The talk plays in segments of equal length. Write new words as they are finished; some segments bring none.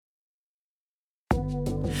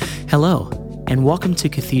Hello, and welcome to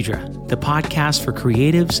Cathedra, the podcast for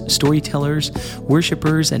creatives, storytellers,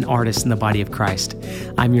 worshipers, and artists in the body of Christ.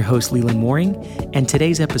 I'm your host, Leland Mooring, and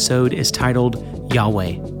today's episode is titled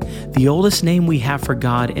Yahweh. The oldest name we have for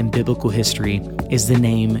God in biblical history is the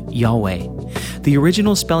name Yahweh. The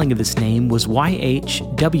original spelling of this name was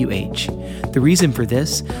YHWH. The reason for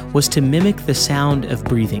this was to mimic the sound of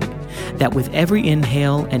breathing, that with every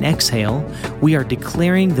inhale and exhale, we are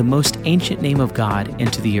declaring the most ancient name of God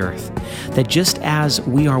into the earth. That just as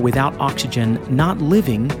we are without oxygen, not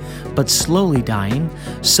living, but slowly dying,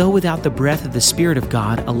 so without the breath of the Spirit of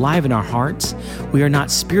God alive in our hearts, we are not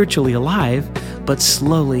spiritually alive, but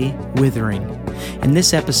slowly withering. In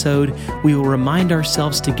this episode, we will remind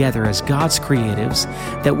ourselves together as God's creatives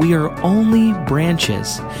that we are only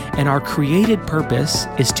branches, and our created purpose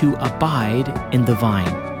is to abide in the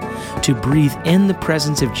vine, to breathe in the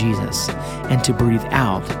presence of Jesus, and to breathe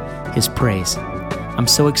out His praise. I'm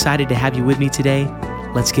so excited to have you with me today.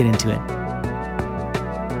 Let's get into it.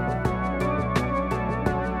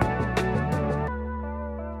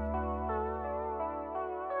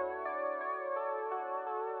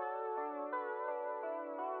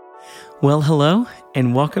 Well, hello,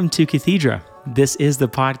 and welcome to Cathedra. This is the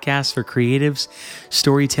podcast for creatives,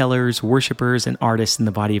 storytellers, worshipers, and artists in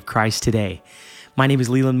the body of Christ today. My name is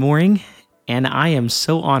Leland Mooring, and I am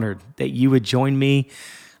so honored that you would join me.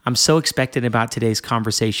 I'm so expectant about today's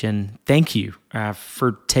conversation. Thank you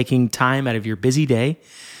for taking time out of your busy day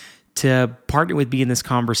to partner with me in this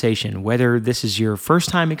conversation, whether this is your first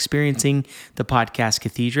time experiencing the podcast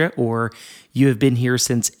Cathedra or you have been here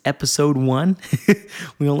since episode 1.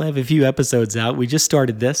 We only have a few episodes out. We just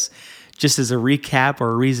started this. Just as a recap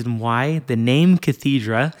or a reason why, the name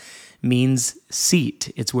Cathedra means seat.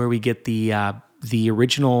 It's where we get the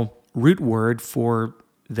original root word for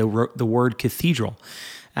the word cathedral.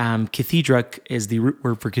 Cathedra is the root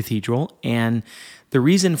word for cathedral, and the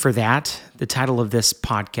reason for that, the title of this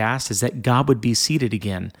podcast, is that God would be seated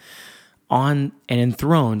again on and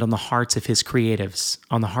enthroned on the hearts of His creatives,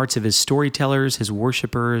 on the hearts of His storytellers, His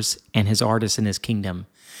worshipers, and His artists in His kingdom.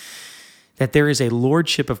 That there is a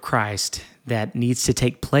lordship of Christ that needs to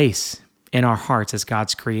take place in our hearts as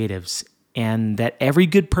God's creatives, and that every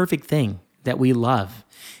good, perfect thing that we love,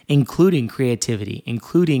 including creativity,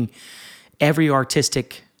 including every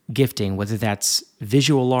artistic gifting, whether that's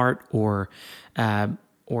visual art or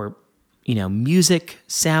music,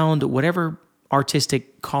 sound, whatever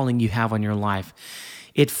artistic calling you have on your life,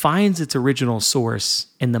 it finds its original source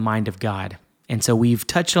in the mind of God. And so we've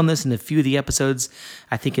touched on this in a few of the episodes.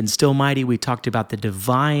 I think in Still Mighty, we talked about the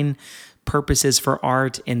divine purposes for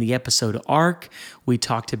art. In the episode Ark, we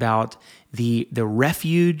talked about the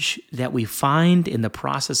refuge that we find in the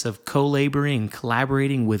process of co-laboring and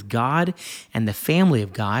collaborating with God and the family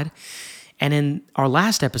of God. And in our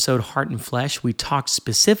last episode, Heart and Flesh, we talked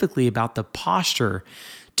specifically about the posture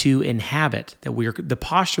to inhabit, the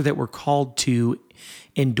posture that we're called to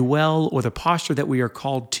indwell, or the posture that we are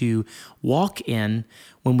called to walk in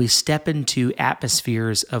when we step into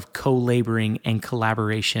atmospheres of co-laboring and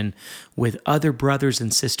collaboration with other brothers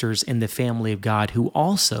and sisters in the family of God who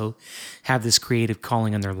also have this creative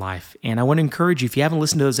calling on their life. And I want to encourage you, if you haven't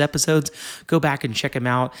listened to those episodes, go back and check them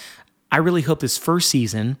out. I really hope this first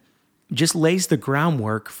season just lays the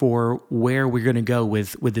groundwork for where we're going to go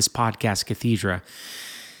with this podcast, Cathedra.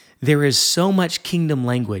 There is so much kingdom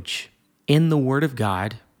language in the Word of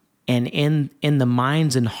God and in the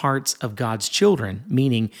minds and hearts of God's children,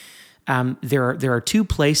 meaning there are two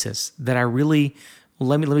places that I really,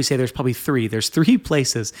 let me say there's probably three. There's three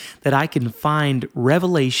places that I can find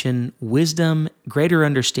revelation, wisdom, greater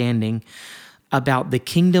understanding about the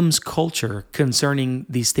kingdom's culture concerning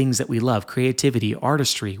these things that we love: creativity,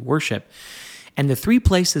 artistry, worship. And the three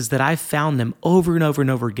places that I've found them over and over and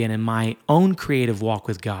over again in my own creative walk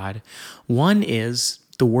with God, one is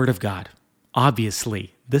the Word of God.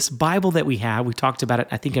 Obviously, this Bible that we have, we talked about it,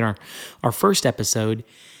 I think, in our first episode.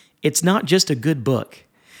 It's not just a good book,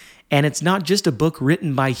 and it's not just a book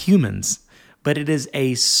written by humans, but it is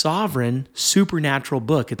a sovereign, supernatural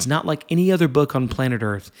book. It's not like any other book on planet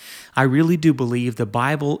Earth. I really do believe the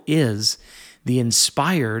Bible is the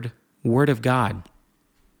inspired Word of God,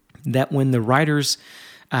 that when the writers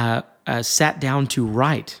sat down to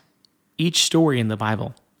write each story in the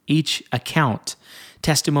Bible, each account,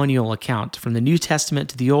 testimonial account from the New Testament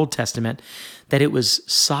to the Old Testament, that it was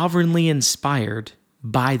sovereignly inspired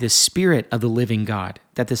by the Spirit of the living God,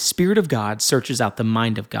 that the Spirit of God searches out the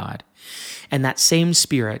mind of God. And that same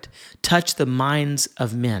Spirit touched the minds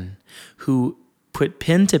of men who put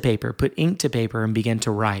pen to paper, put ink to paper, and begin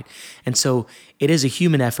to write. And so it is a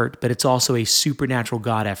human effort, but it's also a supernatural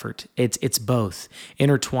God effort. It's both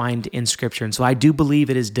intertwined in Scripture. And so I do believe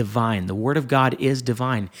it is divine. The Word of God is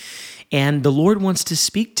divine. And the Lord wants to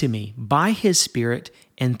speak to me by His Spirit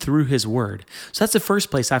and through His Word. So that's the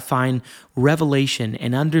first place I find revelation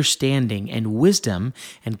and understanding and wisdom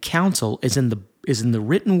and counsel is in the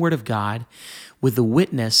written Word of God, with the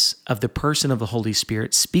witness of the person of the Holy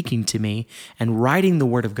Spirit speaking to me and writing the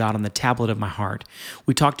Word of God on the tablet of my heart.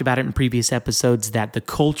 We talked about it in previous episodes that the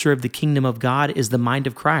culture of the kingdom of God is the mind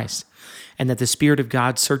of Christ, and that the Spirit of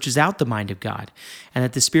God searches out the mind of God, and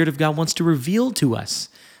that the Spirit of God wants to reveal to us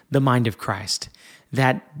the mind of Christ.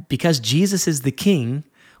 That because Jesus is the King,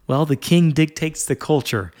 well, the King dictates the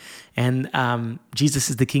culture. And Jesus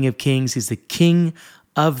is the King of Kings. He's the King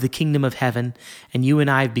of the kingdom of heaven, and you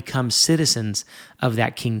and I have become citizens of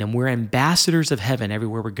that kingdom. We're ambassadors of heaven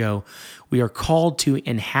everywhere we go. We are called to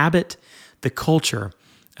inhabit the culture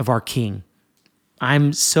of our King.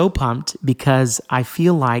 I'm so pumped because I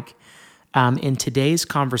feel like in today's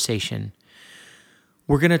conversation,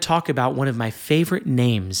 we're going to talk about one of my favorite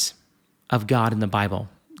names of God in the Bible.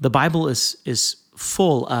 The Bible is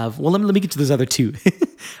full of, well, let me get to those other two.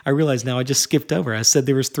 I realize now I just skipped over. I said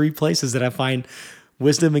there was 3 places that I find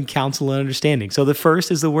wisdom and counsel and understanding. So the first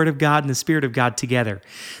is the Word of God and the Spirit of God together.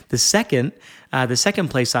 The second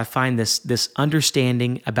place I find this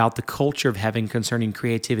understanding about the culture of heaven concerning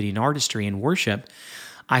creativity and artistry and worship,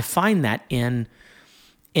 I find that in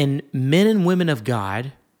men and women of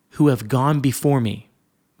God who have gone before me.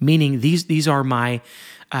 Meaning these are my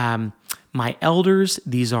elders,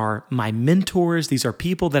 these are my mentors, these are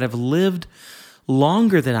people that have lived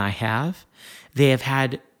longer than I have. They have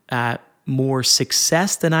had more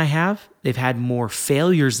success than I have. They've had more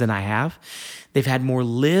failures than I have. They've had more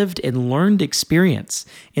lived and learned experience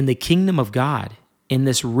in the kingdom of God, in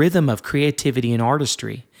this rhythm of creativity and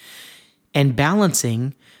artistry, and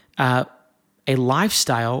balancing a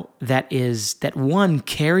lifestyle that one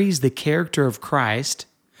carries the character of Christ,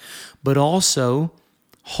 but also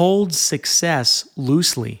holds success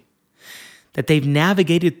loosely. That they've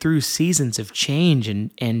navigated through seasons of change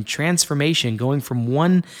and transformation, going from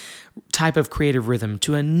one type of creative rhythm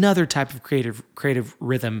to another type of creative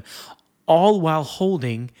rhythm, all while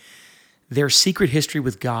holding their secret history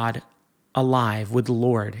with God alive, with the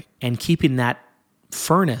Lord, and keeping that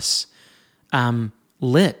furnace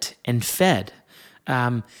lit and fed.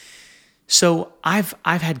 So I've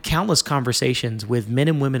had countless conversations with men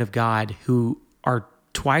and women of God who are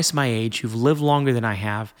twice my age, who've lived longer than I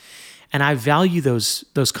have, and I value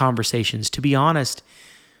those conversations. To be honest,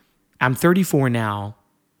 I'm 34 now,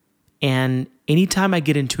 and anytime I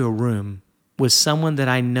get into a room with someone that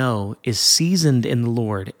I know is seasoned in the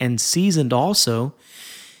Lord and seasoned also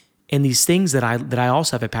in these things that I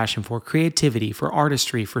also have a passion for, creativity, for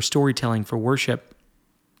artistry, for storytelling, for worship,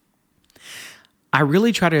 I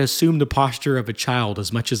really try to assume the posture of a child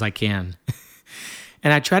as much as I can.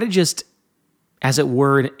 And I try to just, as it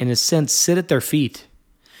were, in a sense, sit at their feet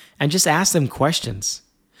and just ask them questions.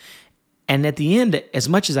 And at the end, as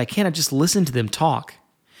much as I can, I just listen to them talk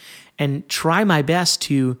and try my best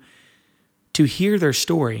to hear their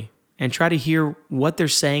story and try to hear what they're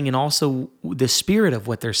saying and also the spirit of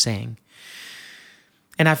what they're saying.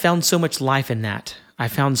 And I found so much life in that. I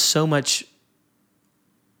found so much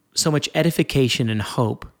edification and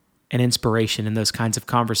hope and inspiration in those kinds of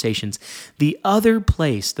conversations. The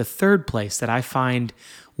third place that I find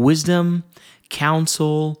wisdom,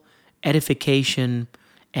 counsel, edification,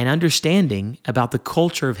 and understanding about the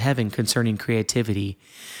culture of heaven concerning creativity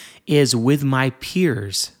is with my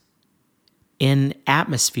peers in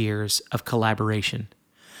atmospheres of collaboration.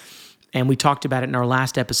 And we talked about it in our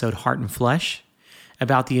last episode, Heart and Flesh,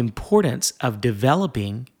 about the importance of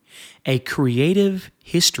developing a creative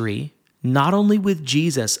history, not only with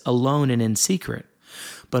Jesus alone and in secret,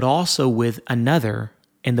 but also with another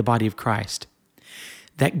in the body of Christ.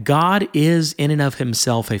 That God is in and of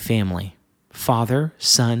himself a family, Father,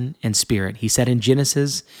 Son, and Spirit. He said in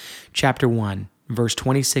Genesis chapter 1, verse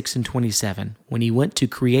 26 and 27, when he went to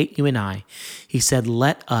create you and I, he said,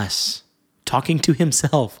 let us, talking to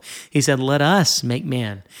himself, he said, let us make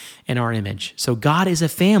man in our image. So God is a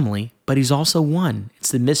family, but he's also one.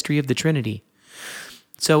 It's the mystery of the Trinity.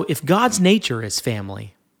 So if God's nature is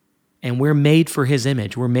family, and we're made for his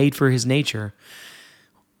image, we're made for his nature,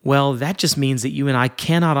 well, that just means that you and I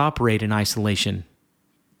cannot operate in isolation.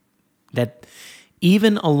 That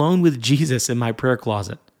even alone with Jesus in my prayer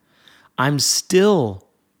closet, there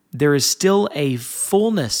is still a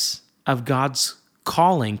fullness of God's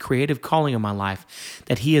calling, creative calling in my life,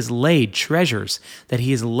 that he has laid treasures, that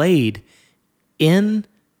he has laid in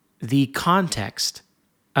the context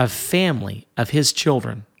of family, of his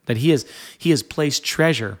children, that he has placed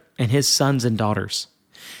treasure in his sons and daughters.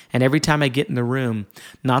 And every time I get in the room,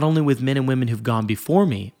 not only with men and women who've gone before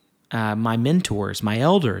me, my mentors, my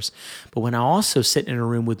elders, but when I also sit in a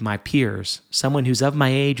room with my peers, someone who's of my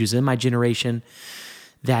age, who's in my generation,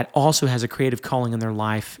 that also has a creative calling in their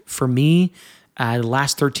life. For me, the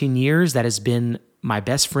last 13 years, that has been my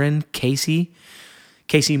best friend, Casey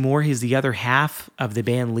Moore. He's the other half of the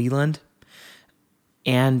band Leland.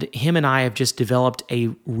 And him and I have just developed a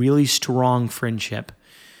really strong friendship.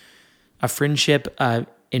 A friendship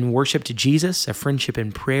in worship to Jesus, a friendship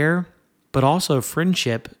in prayer, but also a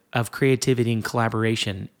friendship of creativity and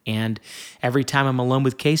collaboration. And every time I'm alone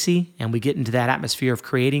with Casey and we get into that atmosphere of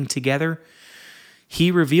creating together,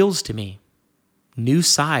 he reveals to me new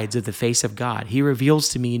sides of the face of God. He reveals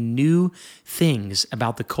to me new things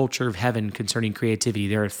about the culture of heaven concerning creativity.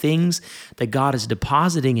 There are things that God is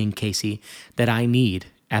depositing in Casey that I need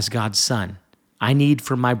as God's son. I need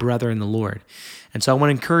from my brother in the Lord. And so I want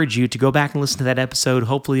to encourage you to go back and listen to that episode.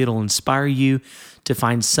 Hopefully it'll inspire you to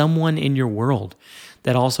find someone in your world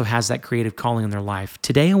that also has that creative calling in their life.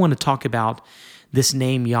 Today I want to talk about this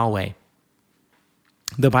name Yahweh.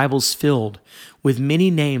 The Bible's filled with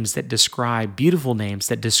many names that describe, beautiful names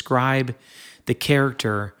that describe the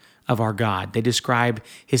character of our God. They describe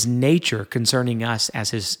his nature concerning us as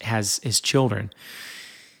his children.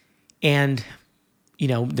 And,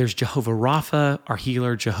 there's Jehovah Rapha, our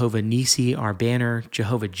healer, Jehovah Nisi, our banner,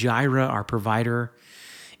 Jehovah Jireh, our provider,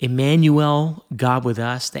 Emmanuel, God with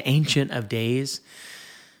us, the Ancient of Days.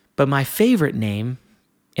 But my favorite name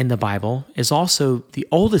in the Bible is also the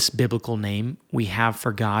oldest biblical name we have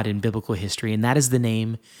for God in biblical history, and that is the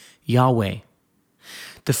name Yahweh.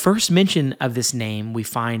 The first mention of this name we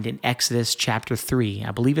find in Exodus chapter 3.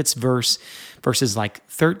 I believe it's verses like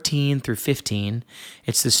 13 through 15.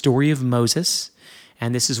 It's the story of Moses,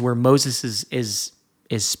 and this is where Moses is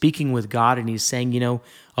speaking with God, and he's saying,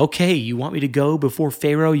 okay, you want me to go before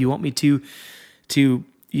Pharaoh? You want me to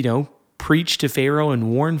preach to Pharaoh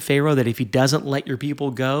and warn Pharaoh that if he doesn't let your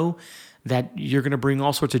people go, that you're going to bring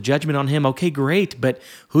all sorts of judgment on him? Okay, great, but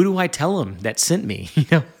who do I tell him that sent me?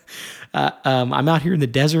 I'm out here in the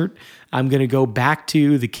desert. I'm going to go back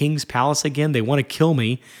to the king's palace again. They want to kill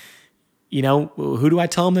me. Who do I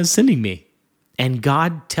tell him that's sending me? And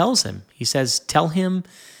God tells him. He says, tell him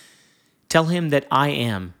that I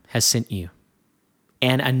am has sent you.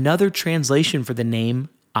 And another translation for the name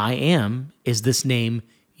I am is this name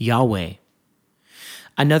Yahweh.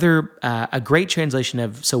 Another, a great translation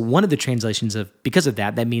one of the translations because of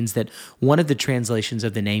that means that one of the translations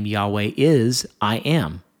of the name Yahweh is I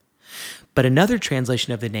am. But another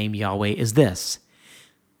translation of the name Yahweh is this: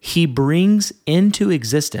 he brings into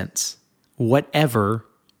existence whatever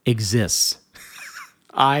exists.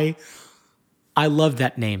 I love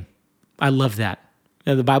that name. I love that.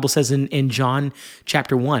 The Bible says in John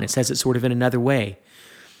chapter 1, it says it sort of in another way.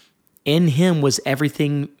 In him was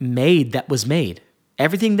everything made that was made.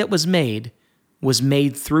 Everything that was made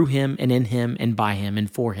through him and in him and by him and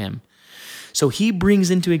for him. So he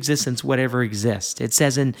brings into existence whatever exists. It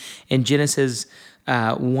says in Genesis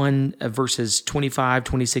 1 verses 25,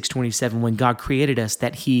 26, 27, when God created us,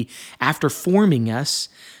 that he, after forming us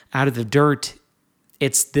out of the dirt,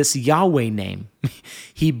 it's this Yahweh name.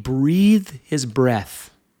 He breathed his breath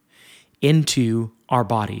into our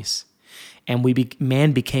bodies. And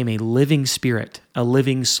man became a living spirit, a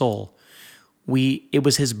living soul. It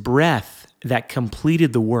was his breath that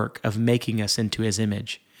completed the work of making us into his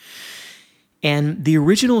image. And the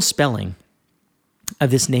original spelling of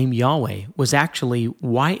this name Yahweh was actually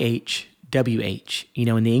YHWH.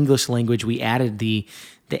 In the English language, we added the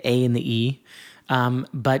A and the E,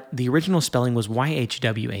 but the original spelling was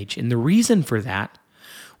YHWH. And the reason for that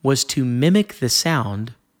was to mimic the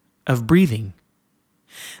sound of breathing.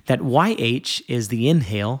 That YH is the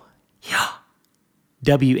inhale, Yah.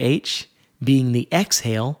 WH being the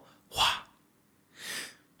exhale, Wah.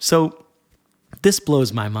 So this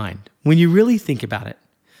blows my mind. When you really think about it,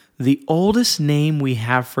 the oldest name we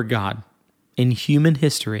have for God in human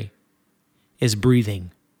history is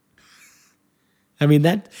breathing. I mean,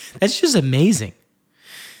 that's just amazing.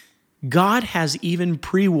 God has even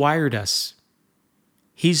pre-wired us.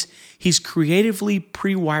 He's creatively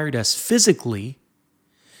pre-wired us physically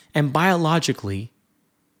and biologically,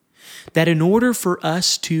 that in order for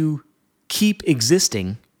us to keep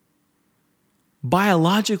existing,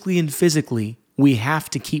 biologically and physically, we have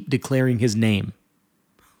to keep declaring his name.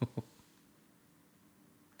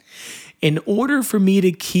 In order for me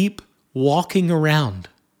to keep walking around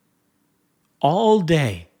all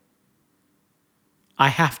day, I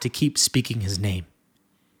have to keep speaking his name.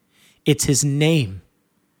 It's his name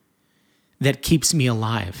that keeps me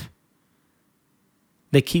alive,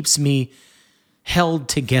 that keeps me held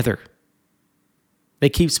together,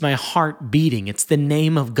 that keeps my heart beating. It's the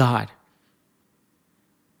name of God.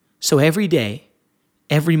 So every day,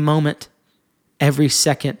 every moment, every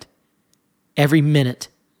second, every minute,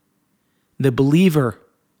 the believer,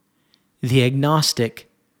 the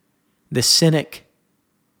agnostic, the cynic,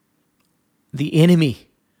 the enemy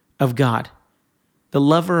of God, the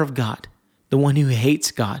lover of God, the one who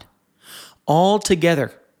hates God, all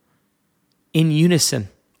together in unison,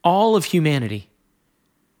 all of humanity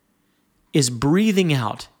is breathing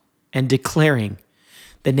out and declaring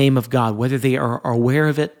the name of God, whether they are aware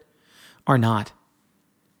of it or not.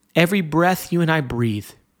 Every breath you and I breathe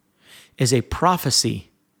is a prophecy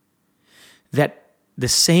that the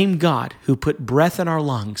same God who put breath in our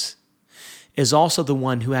lungs is also the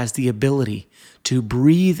one who has the ability to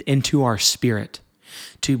breathe into our spirit,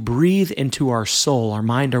 to breathe into our soul, our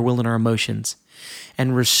mind, our will, and our emotions,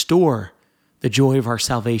 and restore the joy of our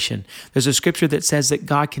salvation. There's a scripture that says that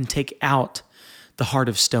God can take out the heart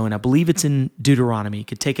of stone. I believe it's in Deuteronomy. He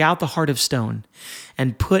could take out the heart of stone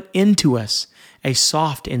and put into us a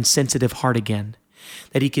soft and sensitive heart again,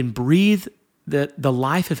 that he can breathe the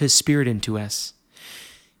life of his spirit into us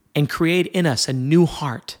and create in us a new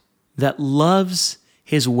heart that loves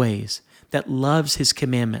his ways, that loves his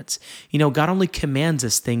commandments. You know, God only commands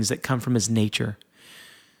us things that come from his nature.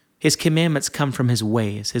 His commandments come from his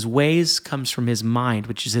ways. His ways comes from his mind,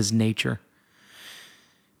 which is his nature.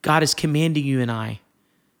 God is commanding you and I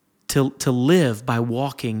to live by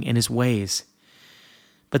walking in his ways.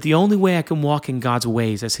 But the only way I can walk in God's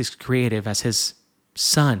ways as his creative, as his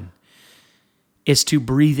son, is to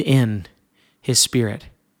breathe in his spirit.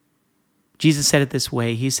 Jesus said it this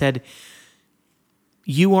way. He said,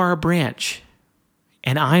 "You are a branch,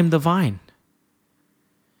 and I am the vine."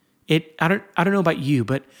 I don't know about you,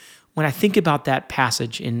 but when I think about that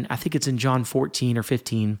passage, and I think it's in John 14 or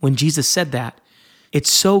 15, when Jesus said that, it's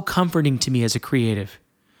so comforting to me as a creative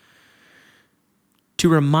to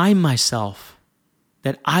remind myself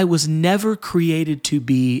that I was never created to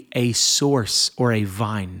be a source or a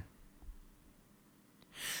vine.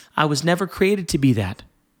 I was never created to be that.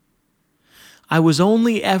 I was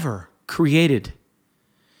only ever created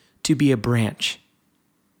to be a branch.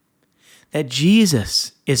 That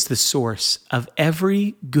Jesus is the source of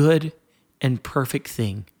every good and perfect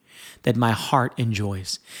thing that my heart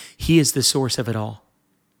enjoys. He is the source of it all.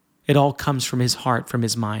 It all comes from his heart, from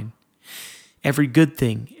his mind. Every good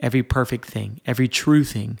thing, every perfect thing, every true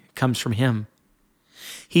thing comes from him.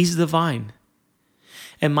 He's the vine.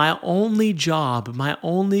 And my only job, my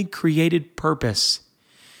only created purpose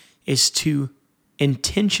is to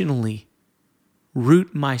intentionally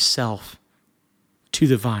root myself to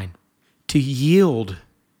the vine, to yield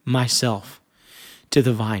myself to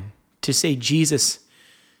the vine, to say, Jesus,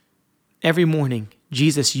 every morning,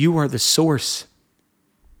 Jesus, you are the source.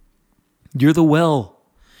 You're the well.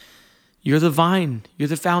 You're the vine. You're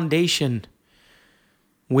the foundation.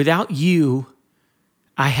 Without you,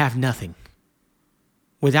 I have nothing.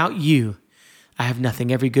 Without you, I have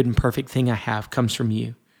nothing. Every good and perfect thing I have comes from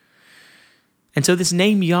you. And so this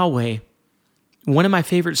name Yahweh, one of my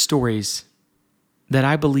favorite stories that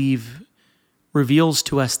I believe reveals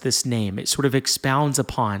to us this name. It sort of expounds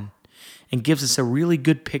upon and gives us a really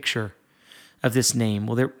good picture of this name.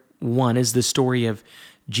 Well, one is the story of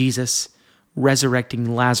Jesus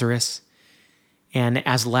resurrecting Lazarus. And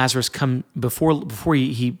as Lazarus before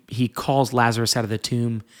he calls Lazarus out of the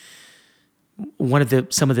tomb,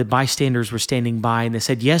 some of the bystanders were standing by, and they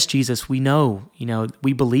said, "Yes, Jesus, we know,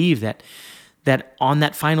 we believe that on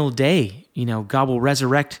that final day, God will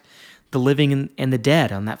resurrect the living and the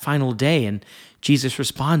dead on that final day." And Jesus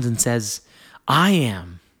responds and says, I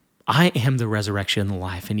am the resurrection and the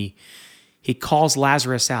life. And he calls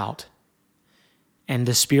Lazarus out, and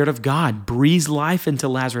the Spirit of God breathes life into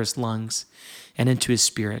Lazarus' lungs and into his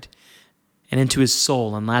spirit and into his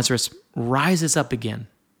soul. And Lazarus rises up again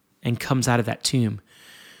and comes out of that tomb.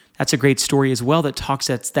 That's a great story as well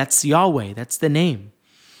that's Yahweh, that's the name.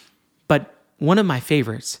 But one of my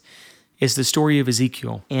favorites is the story of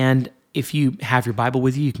Ezekiel. And if you have your Bible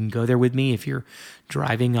with you, you can go there with me. If you're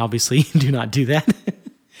driving, obviously, do not do that.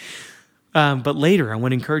 But later, I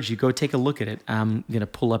want to encourage you, go take a look at it. I'm going to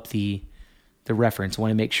pull up the reference. I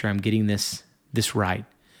want to make sure I'm getting this right.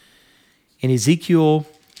 In Ezekiel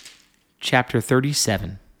chapter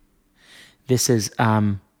 37, this is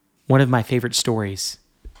one of my favorite stories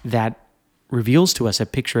that reveals to us a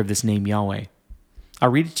picture of this name Yahweh. I'll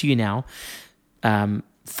read it to you now.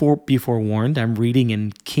 Be forewarned, I'm reading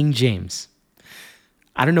in King James.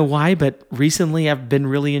 I don't know why, but recently I've been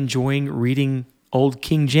really enjoying reading old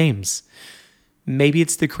King James. Maybe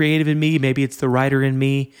it's the creative in me, maybe it's the writer in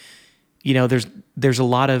me. You know, there's a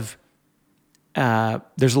lot of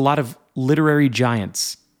literary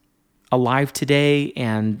giants alive today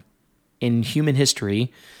and in human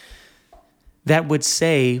history that would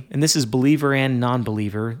say, and this is believer and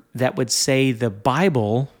non-believer, that would say the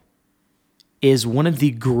Bible is one of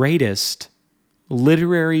the greatest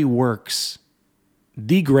literary works,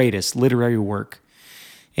 the greatest literary work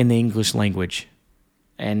in the English language.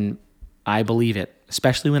 And I believe it,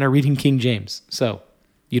 especially when I read in King James. So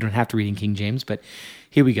you don't have to read in King James, but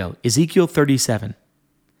here we go. Ezekiel 37.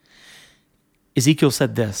 Ezekiel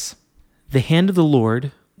said this, "The hand of the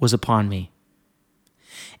Lord was upon me,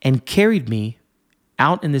 and carried me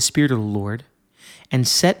out in the spirit of the Lord, and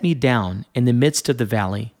set me down in the midst of the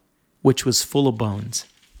valley, which was full of bones,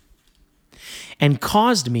 and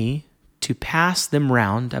caused me to pass them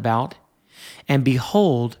round about, and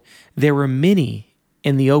behold, there were many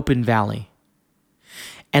in the open valley,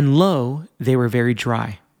 and lo, they were very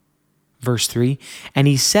dry." Verse 3, "And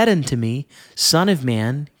he said unto me, Son of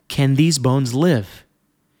man, can these bones live?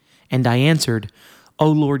 And I answered, O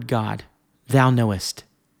Lord God, thou knowest."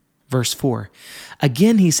 Verse 4,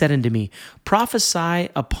 "Again he said unto me, Prophesy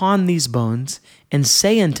upon these bones, and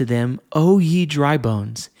say unto them, O ye dry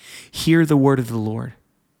bones, hear the word of the Lord."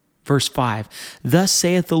 Verse 5, "Thus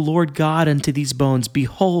saith the Lord God unto these bones,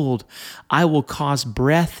 Behold, I will cause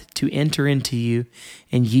breath to enter into you,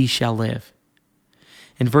 and ye shall live."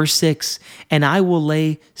 And verse 6, "And I will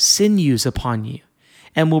lay sinews upon you,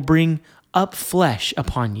 and will bring up flesh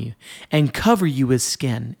upon you, and cover you with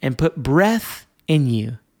skin, and put breath in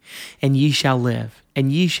you, and ye shall live,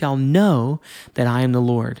 and ye shall know that I am the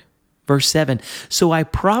Lord." Verse 7, "So I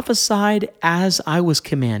prophesied as I was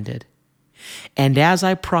commanded, and as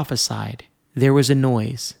I prophesied, there was a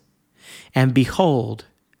noise, and behold,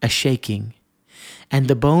 a shaking, and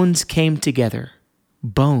the bones came together,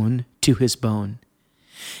 bone to his bone.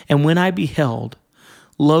 And when I beheld,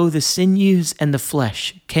 lo, the sinews and the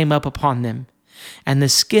flesh came up upon them, and the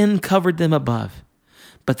skin covered them above,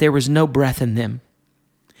 but there was no breath in them."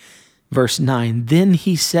 Verse 9, "Then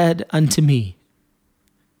he said unto me,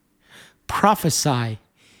 Prophesy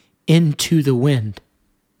into the wind."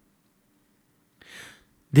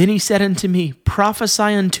 Then he said unto me, Prophesy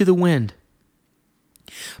unto the wind.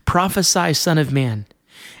 Prophesy, Son of man,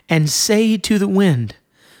 and say to the wind,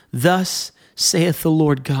 Thus saith the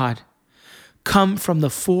Lord God, Come from the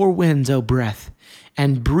four winds, O breath,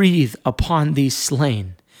 and breathe upon these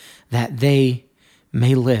slain, that they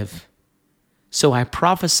may live. So I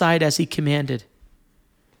prophesied as he commanded,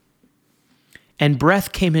 and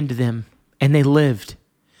breath came into them, and they lived,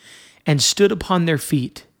 and stood upon their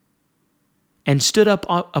feet, and stood up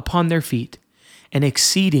upon their feet, an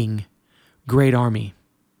exceeding great army.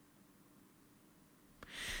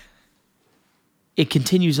 It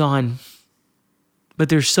continues on, but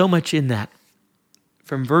there's so much in that.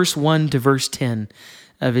 From verse 1 to verse 10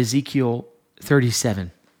 of Ezekiel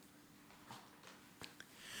 37.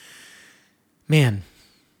 Man,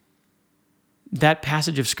 that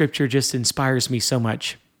passage of scripture just inspires me so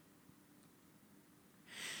much.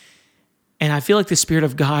 And I feel like the Spirit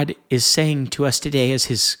of God is saying to us today as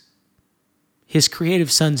his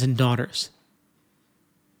creative sons and daughters,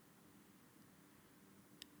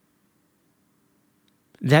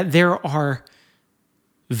 that there are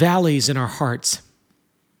valleys in our hearts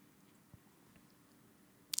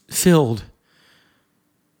filled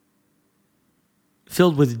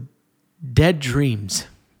with dead dreams.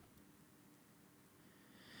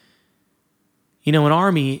 You know, an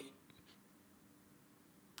army,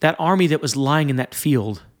 that army that was lying in that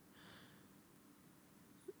field,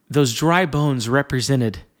 those dry bones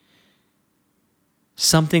represented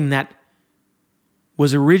something that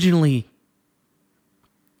was originally,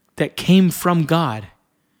 that came from God,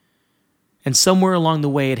 and somewhere along the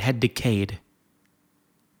way it had decayed.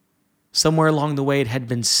 Somewhere along the way it had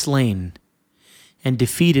been slain and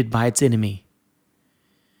defeated by its enemy.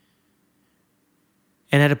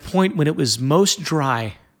 And at a point when it was most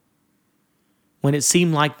dry, when it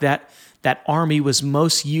seemed like that army was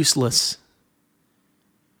most useless,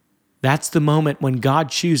 that's the moment when God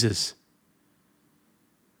chooses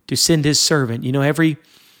to send his servant. You know, every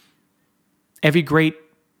great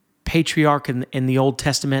patriarch in the Old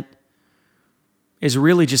Testament is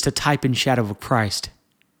really just a type and shadow of Christ.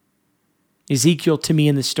 Ezekiel, to me,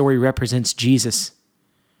 in this story represents Jesus,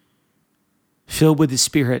 filled with the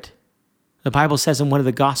Spirit. The Bible says in one of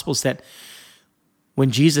the Gospels that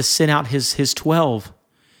when Jesus sent out his 12,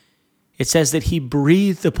 it says that he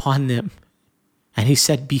breathed upon them and he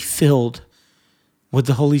said, Be filled with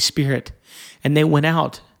the Holy Spirit. And they went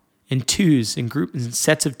out in twos, in groups, in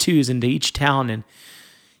sets of twos into each town and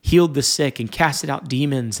healed the sick and casted out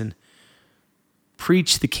demons and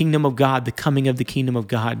preached the kingdom of God, the coming of the kingdom of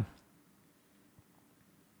God.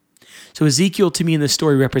 So Ezekiel to me in this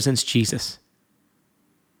story represents Jesus.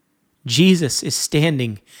 Jesus is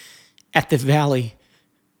standing at the valley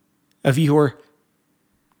of your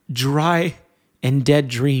dry and dead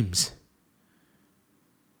dreams.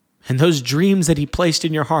 And those dreams that he placed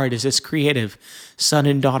in your heart as this creative son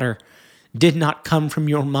and daughter did not come from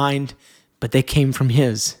your mind, but they came from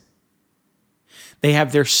his. They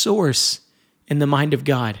have their source in the mind of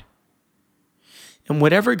God. And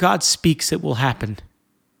whatever God speaks, it will happen.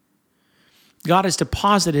 God has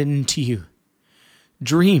deposited into you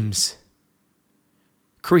dreams,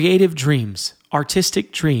 creative dreams,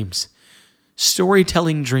 artistic dreams,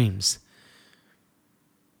 storytelling dreams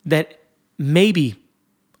that maybe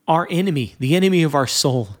our enemy, the enemy of our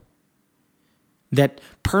soul, that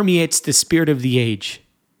permeates the spirit of the age,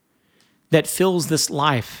 that fills this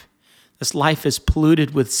life. This life is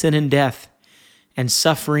polluted with sin and death and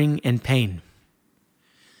suffering and pain.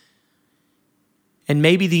 And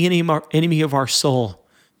maybe the enemy of our soul,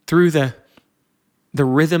 through the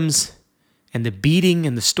rhythms and the beating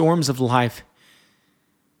and the storms of life,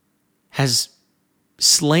 has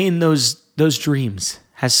slain those dreams,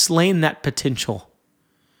 has slain that potential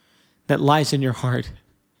that lies in your heart.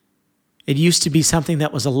 It used to be something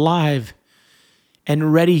that was alive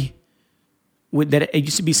and ready, it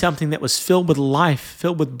used to be something that was filled with life,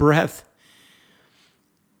 filled with breath.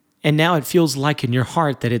 And now it feels like in your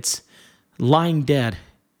heart that it's lying dead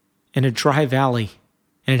in a dry valley,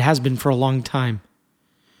 and it has been for a long time.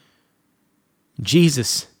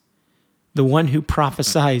 Jesus, the one who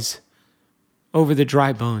prophesies over the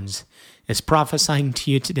dry bones, is prophesying to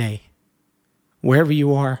you today, wherever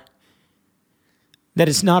you are, that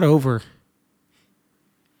it's not over.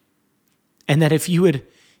 And that if you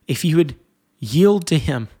would yield to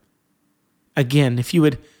him again, if you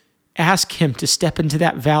would ask him to step into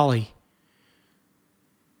that valley,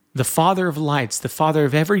 the Father of lights, the Father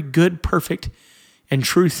of every good, perfect, and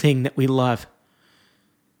true thing that we love,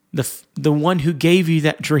 the one who gave you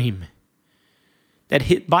that dream,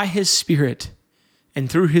 that by his Spirit and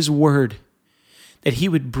through his word, that he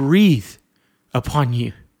would breathe upon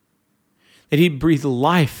you, that he'd breathe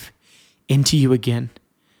life into you again,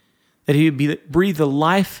 that he would breathe the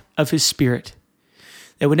life of his Spirit,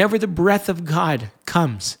 that whenever the breath of God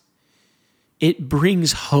comes, it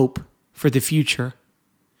brings hope for the future.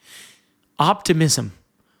 Optimism,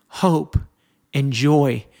 hope, and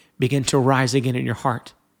joy begin to rise again in your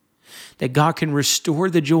heart. That God can restore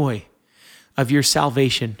the joy of your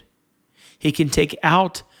salvation. He can take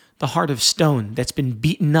out the heart of stone that's been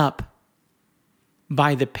beaten up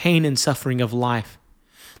by the pain and suffering of life.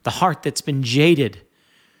 The heart that's been jaded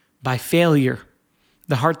by failure.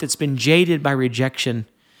 The heart that's been jaded by rejection.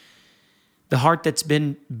 The heart that's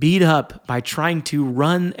been beat up by trying to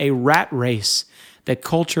run a rat race that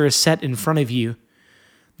culture has set in front of you.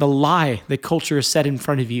 The lie that culture has set in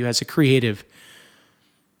front of you as a creative.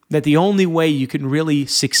 That the only way you can really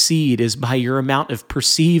succeed is by your amount of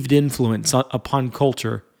perceived influence upon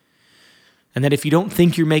culture. And that if you don't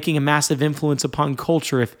think you're making a massive influence upon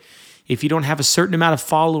culture, if you don't have a certain amount of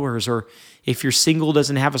followers, or if your single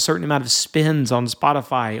doesn't have a certain amount of spins on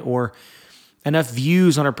Spotify, or enough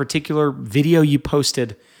views on a particular video you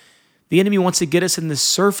posted, the enemy wants to get us in this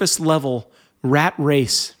surface level rat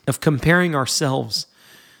race of comparing ourselves,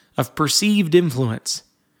 of perceived influence,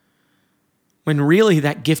 when really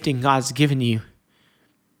that gifting God's given you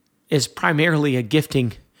is primarily a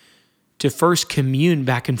gifting to first commune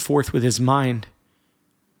back and forth with his mind.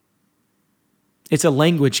 It's a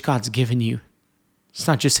language God's given you. It's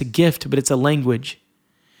not just a gift, but it's a language.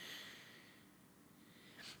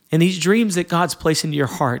 And these dreams that God's placed into your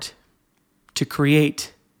heart to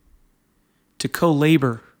create, to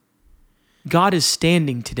co-labor, God is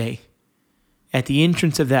standing today at the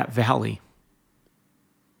entrance of that valley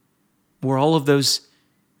where all of those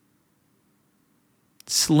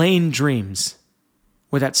slain dreams,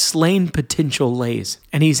 where that slain potential lays.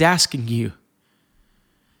 And he's asking you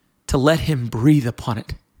to let him breathe upon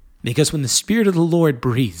it. Because when the Spirit of the Lord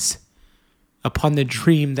breathes upon the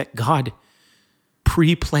dream that God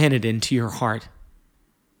pre-planted into your heart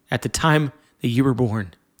at the time that you were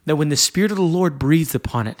born, that when the Spirit of the Lord breathes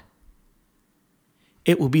upon it,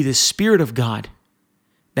 it will be the Spirit of God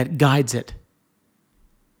that guides it.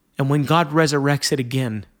 And when God resurrects it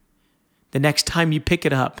again, the next time you pick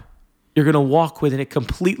it up, you're going to walk within a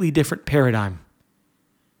completely different paradigm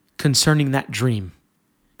concerning that dream.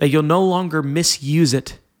 That you'll no longer misuse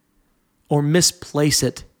it or misplace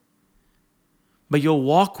it, but you'll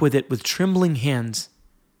walk with it with trembling hands,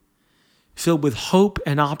 filled with hope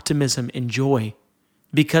and optimism and joy,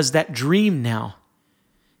 because that dream now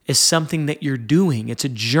is something that you're doing. It's a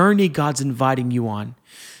journey God's inviting you on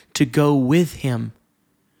to go with Him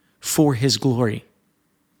for His glory.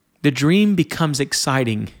 The dream becomes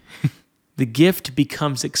exciting. The gift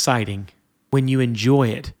becomes exciting when you enjoy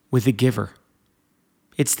it with the giver.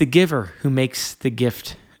 It's the giver who makes the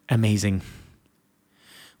gift amazing.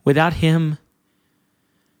 Without Him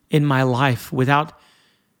in my life, without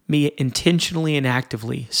me intentionally and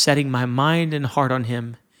actively setting my mind and heart on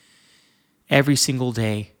Him every single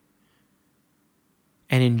day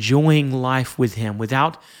and enjoying life with Him,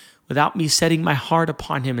 without me setting my heart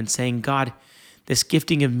upon Him and saying, God, this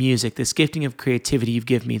gifting of music, this gifting of creativity you've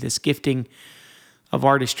given me, this gifting of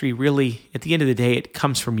artistry, really, at the end of the day, it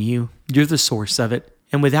comes from You. You're the source of it.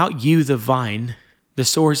 And without You, the vine, the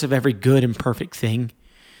source of every good and perfect thing,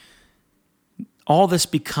 all this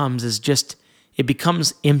becomes it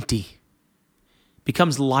becomes empty,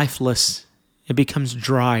 becomes lifeless, it becomes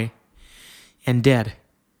dry and dead.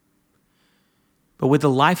 But with the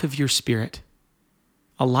life of Your Spirit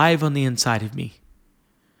alive on the inside of me,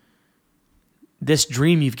 this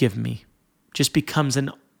dream You've given me just becomes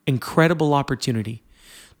an incredible opportunity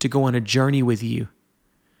to go on a journey with You,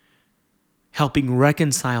 helping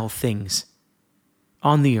reconcile things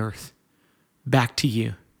on the earth back to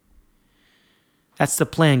You. That's the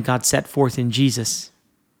plan God set forth in Jesus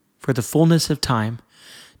for the fullness of time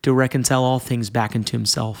to reconcile all things back into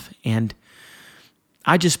Himself. And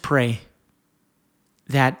I just pray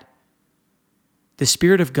that the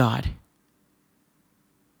Spirit of God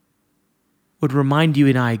would remind you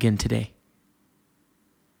and I again today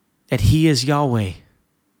that He is Yahweh.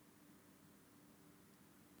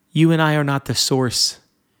 You and I are not the source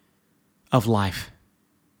of life.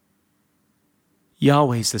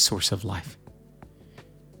 Yahweh is the source of life.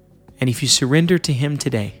 And if you surrender to Him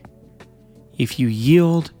today, if you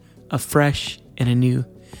yield afresh and anew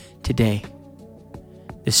today,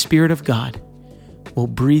 the Spirit of God will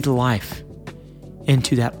breathe life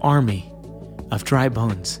into that army of dry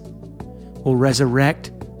bones, will resurrect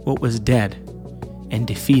what was dead and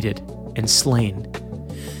defeated and slain,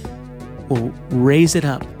 will raise it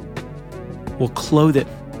up, will clothe it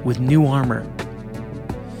with new armor,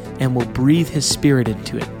 and will breathe His Spirit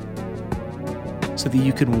into it, so that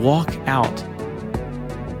you can walk out,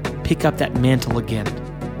 pick up that mantle again,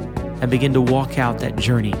 and begin to walk out that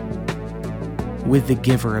journey with the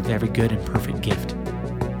giver of every good and perfect gift.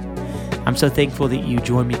 I'm so thankful that you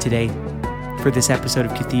joined me today for this episode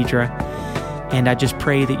of Cathedra, and I just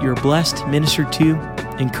pray that you're blessed, ministered to,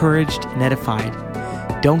 encouraged, and edified.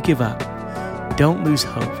 Don't give up. Don't lose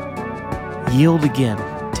hope. Yield again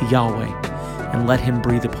to Yahweh and let Him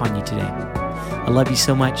breathe upon you today. I love you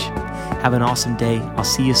so much. Have an awesome day. I'll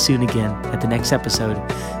see you soon again at the next episode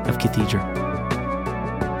of Cathedra.